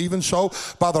condemnation, even so,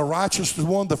 by the righteousness of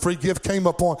one, the free gift came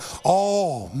upon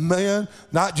all men,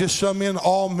 not just some men,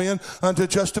 all men, unto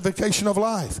justification of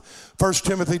life. 1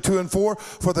 Timothy 2:4,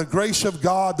 for the grace of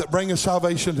God that bringeth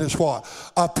salvation is what?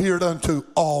 Appeared unto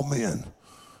all men.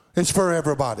 It's for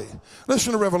everybody.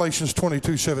 Listen to Revelations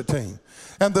 22:17.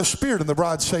 And the Spirit and the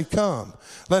bride say, come.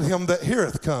 Let him that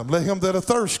heareth come. Let him that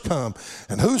athirst come.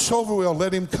 And whosoever will,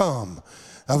 let him come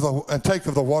and take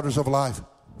of the waters of life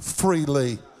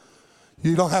freely.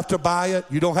 You don't have to buy it.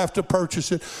 You don't have to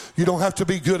purchase it. You don't have to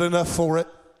be good enough for it.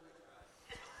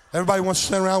 Everybody wants to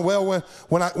stand around, well,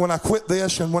 when I quit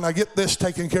this and when I get this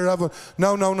taken care of.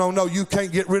 No. You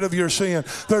can't get rid of your sin.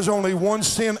 There's only one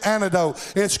sin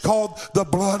antidote. It's called the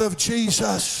blood of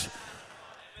Jesus.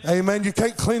 Amen. You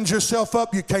can't cleanse yourself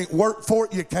up. You can't work for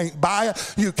it. You can't buy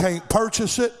it. You can't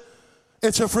purchase it.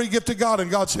 It's a free gift of God.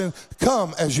 And God said,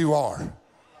 come as you are.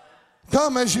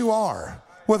 Come as you are,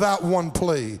 without one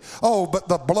plea. Oh, but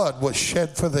the blood was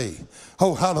shed for thee.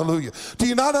 Oh, hallelujah. Do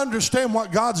you not understand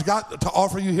what God's got to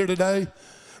offer you here today?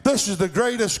 This is the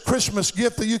greatest Christmas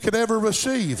gift that you could ever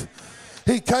receive.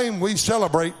 He came, we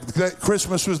celebrate that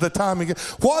Christmas was the time.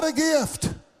 What a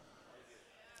gift.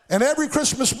 And every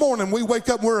Christmas morning we wake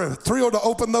up, we're thrilled to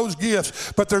open those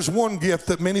gifts. But there's one gift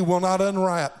that many will not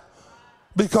unwrap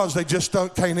because they just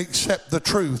can't accept the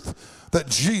truth that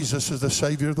Jesus is the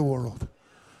Savior of the world.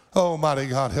 Oh, mighty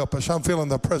God, help us. I'm feeling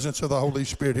the presence of the Holy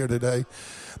Spirit here today.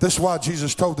 This is why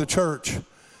Jesus told the church.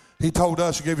 He told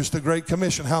us, he gave us the Great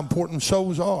Commission, how important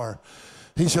souls are.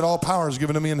 He said, all power is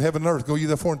given to me in heaven and earth. Go ye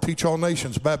therefore and teach all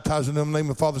nations, baptizing them in the name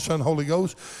of the Father, Son, and Holy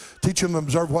Ghost. Teach them to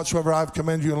observe whatsoever I have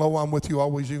commanded you, and lo, I'm with you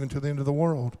always, even to the end of the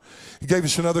world. He gave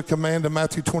us another command in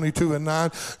Matthew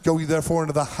 22:9. Go ye therefore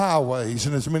into the highways,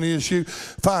 and as many as you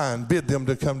find, bid them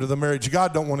to come to the marriage.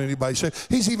 God don't want anybody saved.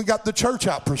 He's even got the church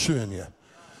out pursuing you.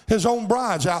 His own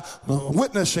bride's out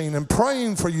witnessing and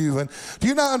praying for you. And do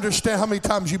you not understand how many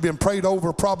times you've been prayed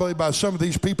over probably by some of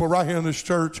these people right here in this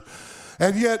church?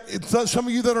 And yet, some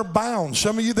of you that are bound,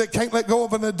 some of you that can't let go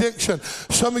of an addiction,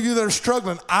 some of you that are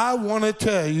struggling, I want to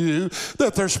tell you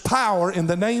that there's power in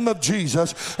the name of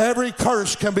Jesus. Every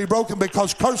curse can be broken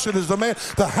because cursed is the man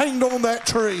that hanged on that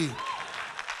tree.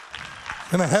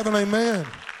 Can I have an amen?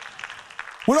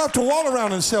 We don't have to walk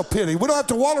around in self-pity. We don't have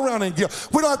to walk around in guilt.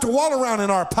 We don't have to walk around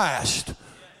in our past.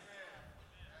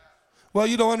 Well,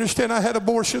 you don't understand. I had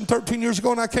abortion 13 years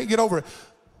ago and I can't get over it.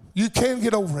 You can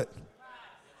get over it.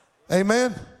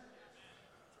 Amen?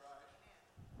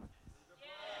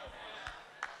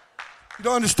 You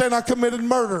don't understand I committed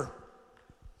murder.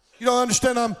 You don't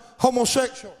understand I'm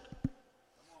homosexual.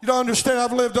 You don't understand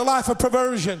I've lived a life of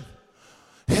perversion.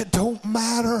 It don't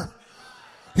matter.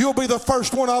 You'll be the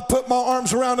first one I'll put my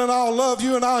arms around, and I'll love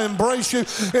you and I'll embrace you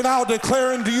and I'll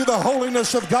declare unto you the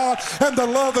holiness of God and the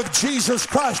love of Jesus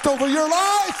Christ over your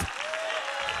life.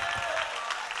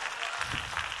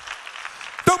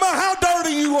 No matter how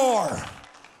dirty you are,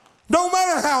 no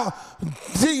matter how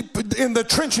deep in the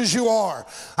trenches you are,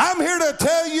 I'm here to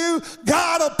tell you,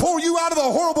 God will pull you out of the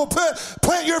horrible pit,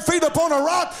 plant your feet upon a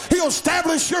rock, he'll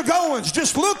establish your goings.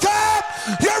 Just look up,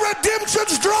 your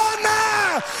redemption's drawn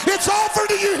nigh. It's offered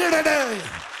to you here today.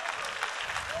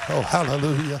 Oh,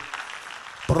 hallelujah.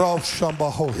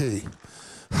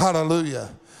 Hallelujah.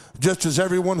 Just as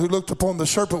everyone who looked upon the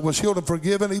serpent was healed and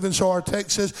forgiven, even so our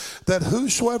text says that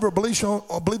whosoever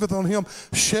believeth on him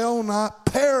shall not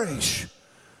perish,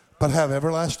 but have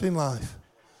everlasting life.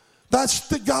 That's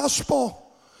the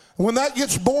gospel. When that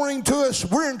gets boring to us,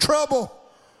 we're in trouble.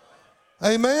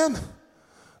 Amen?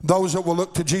 Those that will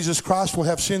look to Jesus Christ will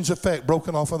have sin's effect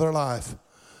broken off of their life.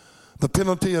 The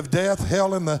penalty of death,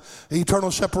 hell, and the eternal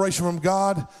separation from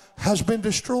God has been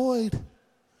destroyed.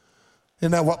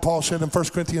 Isn't that what Paul said in 1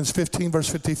 Corinthians 15, verse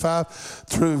 55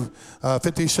 through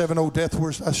 57? O death,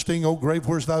 where's thy sting? O grave,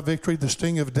 where's thy victory? The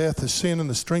sting of death is sin, and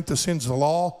the strength of sin is the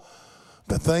law.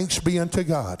 But thanks be unto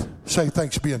God. Say,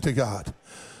 thanks be unto God.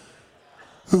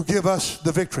 Who give us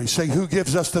the victory. Say, who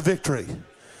gives us the victory?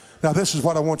 Now this is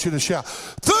what I want you to shout.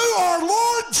 Through our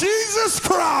Lord Jesus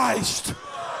Christ.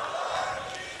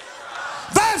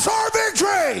 That's our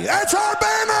victory. That's our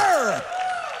banner.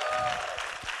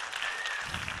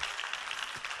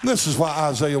 This is why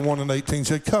Isaiah 1:18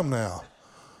 said, come now,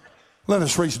 let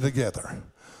us reason together.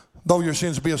 Though your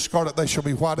sins be as scarlet, they shall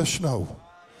be white as snow.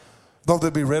 Though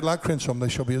they be red like crimson, they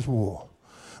shall be as wool.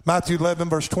 Matthew 11,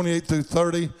 verse 28 through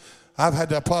 30. I've had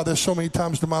to apply this so many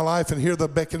times to my life and hear the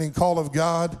beckoning call of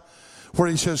God where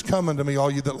he says, come unto me,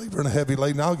 all you that labor and are heavy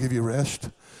laden, I'll give you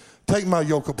rest. Take my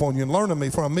yoke upon you and learn of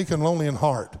me, for I'm meek and lonely in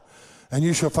heart. and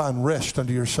you shall find rest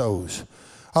unto your souls.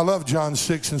 I love John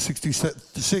 6 and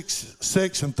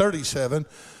 6 and 37.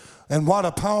 And what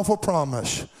a powerful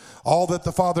promise. All that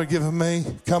the Father giveth me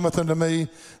cometh unto me,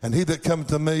 and he that cometh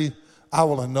to me, I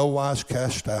will in no wise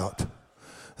cast out.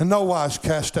 In no wise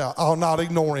cast out. I'll not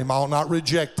ignore him. I'll not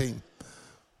reject him.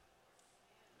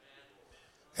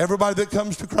 Everybody that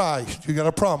comes to Christ, you got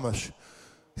a promise.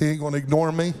 He ain't going to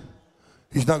ignore me.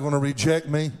 He's not going to reject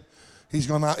me. He's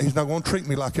not going to treat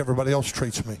me like everybody else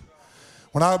treats me.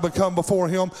 When I become before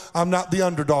him, I'm not the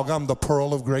underdog. I'm the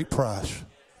pearl of great price.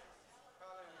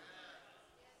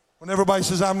 When everybody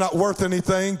says I'm not worth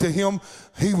anything, to him,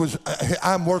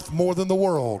 I'm worth more than the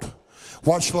world.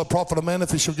 What shall it profit a man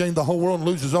if he shall gain the whole world and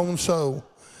lose his own soul?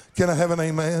 Can I have an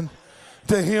amen?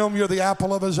 To him, you're the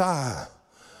apple of his eye.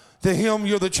 To him,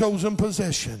 you're the chosen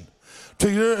possession. To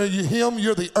him,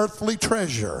 you're the earthly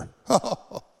treasure.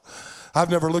 I've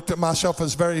never looked at myself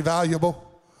as very valuable,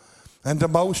 and to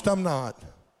most, I'm not.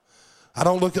 I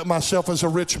don't look at myself as a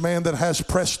rich man that has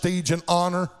prestige and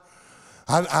honor.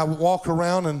 I walk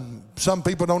around, and some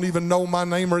people don't even know my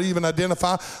name or even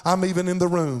identify. I'm even in the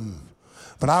room.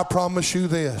 But I promise you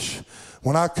this,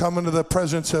 when I come into the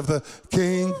presence of the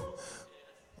King,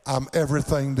 I'm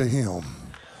everything to him.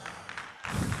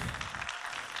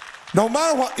 No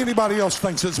matter what anybody else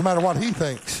thinks, it doesn't matter what he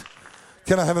thinks.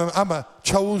 Can I have him? I'm a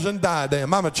chosen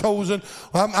diadem. I'm a chosen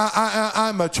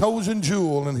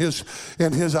jewel in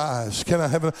his eyes. Can I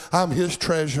have him? I'm his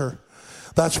treasure.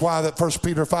 That's why that 1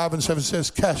 Peter 5 and 7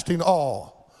 says, casting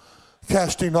all,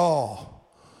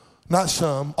 not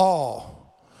some,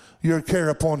 all your care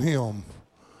upon him,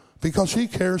 because he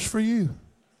cares for you.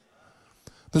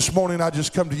 This morning I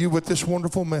just come to you with this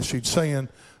wonderful message saying,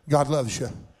 God loves you.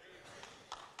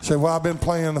 Say, well, I've been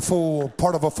playing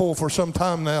part of a fool for some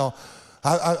time now.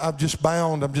 I've just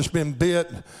bound, I've just been bit,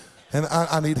 and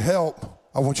I need help.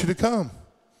 I want you to come.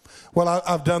 Well,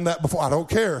 I've done that before. I don't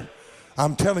care.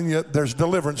 I'm telling you, there's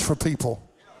deliverance for people.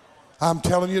 I'm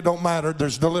telling you, it don't matter.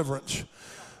 There's deliverance.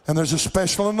 And there's a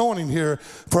special anointing here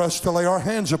for us to lay our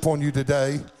hands upon you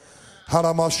today.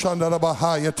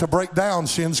 To break down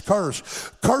sin's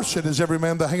curse. Cursed is every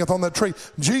man that hangeth on that tree.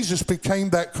 Jesus became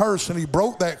that curse, and he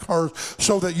broke that curse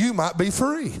so that you might be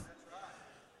free.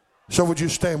 So would you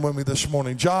stand with me this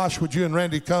morning? Josh, would you and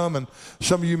Randy come, and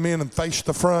some of you men and face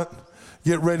the front.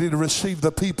 Get ready to receive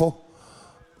the people.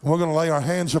 We're going to lay our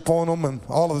hands upon them, and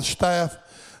all of the staff,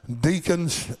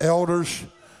 deacons, elders,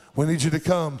 we need you to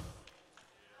come.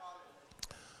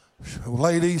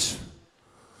 Ladies,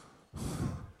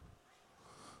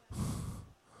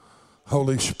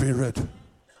 Holy Spirit.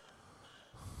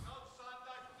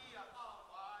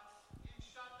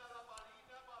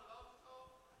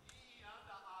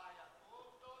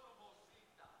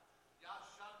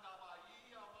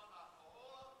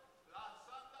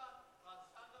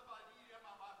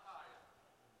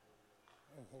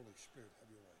 Oh, Holy Spirit, have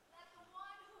your way. Let the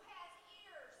one who has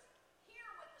ears hear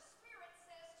what the Spirit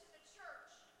says to the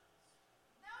church.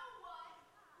 No one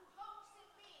who hopes in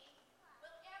me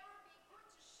will ever be put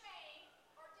to shame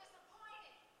or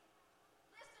disappointed.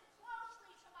 Listen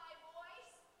closely to my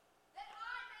voice, that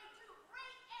I may do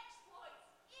great exploits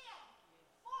in,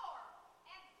 for,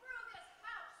 and through this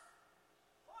house.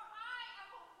 For I am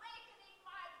awakening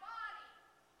my body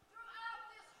throughout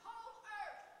this whole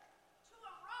earth to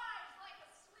arise like a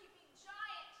sleeping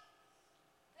giant.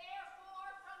 Therefore,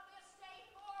 from this day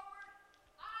forward,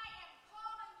 I am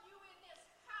calling you in this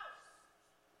house.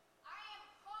 I am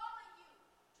calling you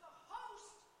to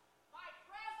host my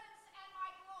presence and my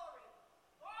glory.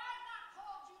 For I have not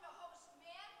called you to host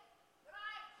men, but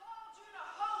I have called you to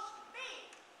host me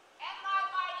and my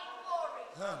mighty glory.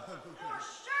 For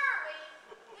surely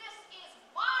this is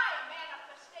my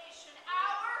manifestation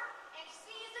hour and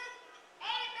season.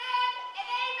 Amen and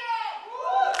amen.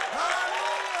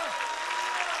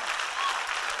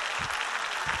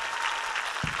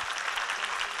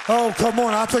 Oh, come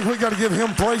on. I think we got to give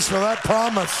him praise for that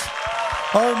promise.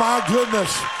 Oh, my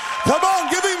goodness. Come on,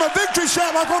 give him a victory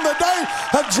shout like on the day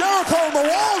of Jericho and the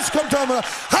walls come tumbling.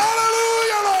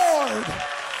 Hallelujah, Lord.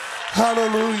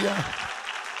 Hallelujah.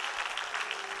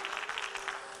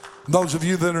 Those of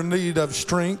you that are in need of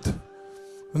strength,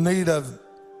 in need of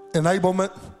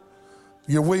enablement,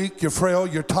 you're weak, you're frail,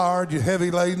 you're tired, you're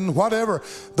heavy laden, whatever.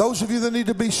 Those of you that need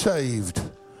to be saved.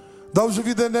 Those of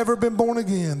you that have never been born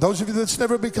again. Those of you that's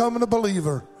never become a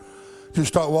believer. Just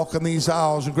start walking these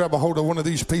aisles and grab a hold of one of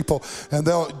these people, and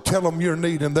they'll tell them your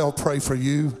need, and they'll pray for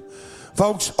you.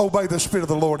 Folks, obey the Spirit of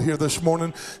the Lord here this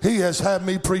morning. He has had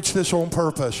me preach this on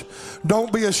purpose.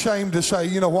 Don't be ashamed to say,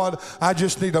 you know what, I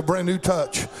just need a brand new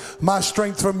touch. My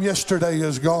strength from yesterday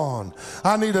is gone.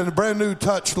 I need a brand new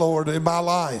touch, Lord, in my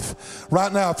life.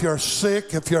 Right now, if you're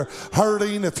sick, if you're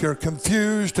hurting, if you're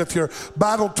confused, if you're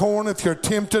battle-torn, if you're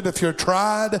tempted, if you're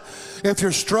tried, if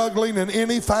you're struggling in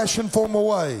any fashion, form, or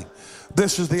way,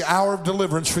 this is the hour of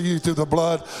deliverance for you through the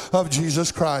blood of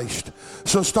Jesus Christ.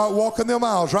 So start walking them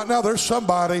aisles. Right now, there's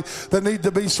somebody that need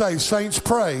to be saved. Saints,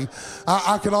 pray.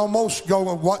 I can almost go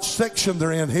on what section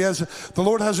they're in. The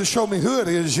Lord hasn't shown me who it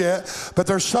is yet, but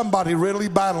there's somebody really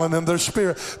battling in their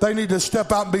spirit. They need to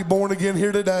step out and be born again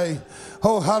here today.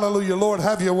 Oh, hallelujah. Lord,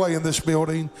 have your way in this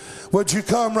building. Would you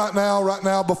come right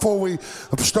now, before we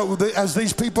start, as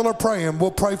these people are praying,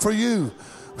 we'll pray for you.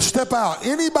 Step out.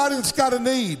 Anybody that's got a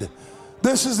need.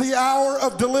 This is the hour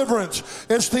of deliverance.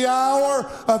 It's the hour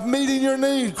of meeting your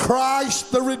need.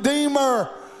 Christ the Redeemer.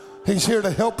 He's here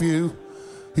to help you.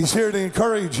 He's here to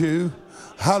encourage you.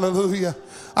 Hallelujah.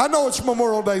 I know it's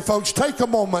Memorial Day, folks. Take a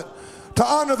moment to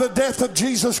honor the death of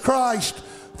Jesus Christ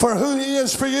for who he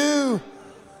is for you.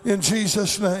 In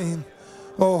Jesus' name.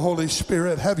 Oh, Holy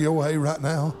Spirit, have your way right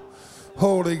now.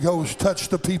 Holy Ghost, touch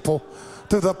the people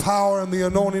through the power and the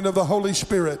anointing of the Holy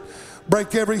Spirit.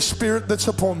 Break every spirit that's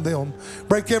upon them.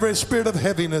 Break every spirit of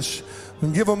heaviness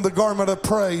and give them the garment of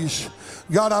praise.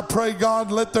 God, I pray,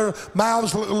 God, let their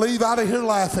mouths leave out of here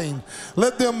laughing.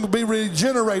 Let them be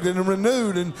regenerated and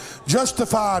renewed and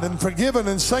justified and forgiven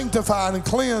and sanctified and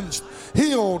cleansed,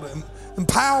 healed and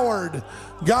empowered.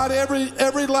 God,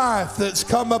 every life that's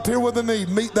come up here with a need,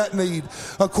 meet that need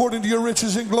according to your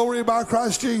riches and glory by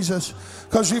Christ Jesus.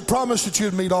 Because you promised that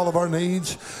you'd meet all of our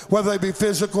needs, whether they be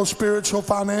physical, spiritual,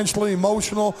 financial,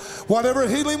 emotional, whatever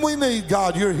healing we need,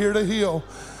 God, you're here to heal.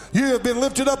 You have been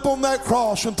lifted up on that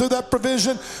cross, and through that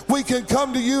provision, we can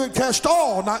come to you and cast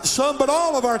all, not some, but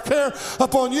all of our care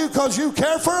upon you, because you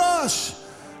care for us.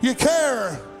 You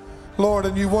care, Lord,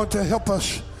 and you want to help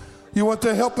us. You want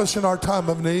to help us in our time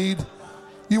of need.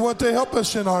 You want to help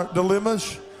us in our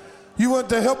dilemmas. You want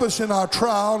to help us in our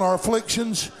trial and our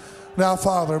afflictions. Now,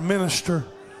 Father, minister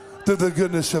to the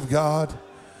goodness of God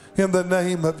in the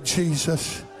name of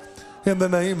Jesus. In the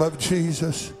name of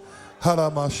Jesus.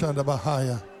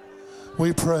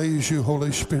 We praise you,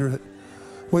 Holy Spirit.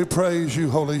 We praise you,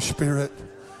 Holy Spirit.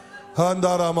 Holy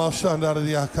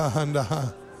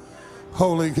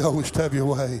Ghost, have your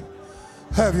way.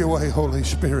 Have your way, Holy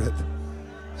Spirit.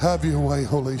 Have your way,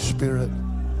 Holy Spirit.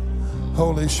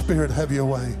 Holy Spirit, have your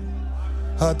way.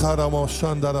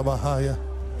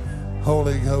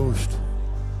 Holy Ghost,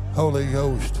 Holy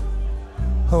Ghost,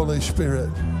 Holy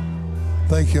Spirit.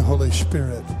 Thank you, Holy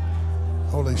Spirit.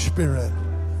 Holy Spirit.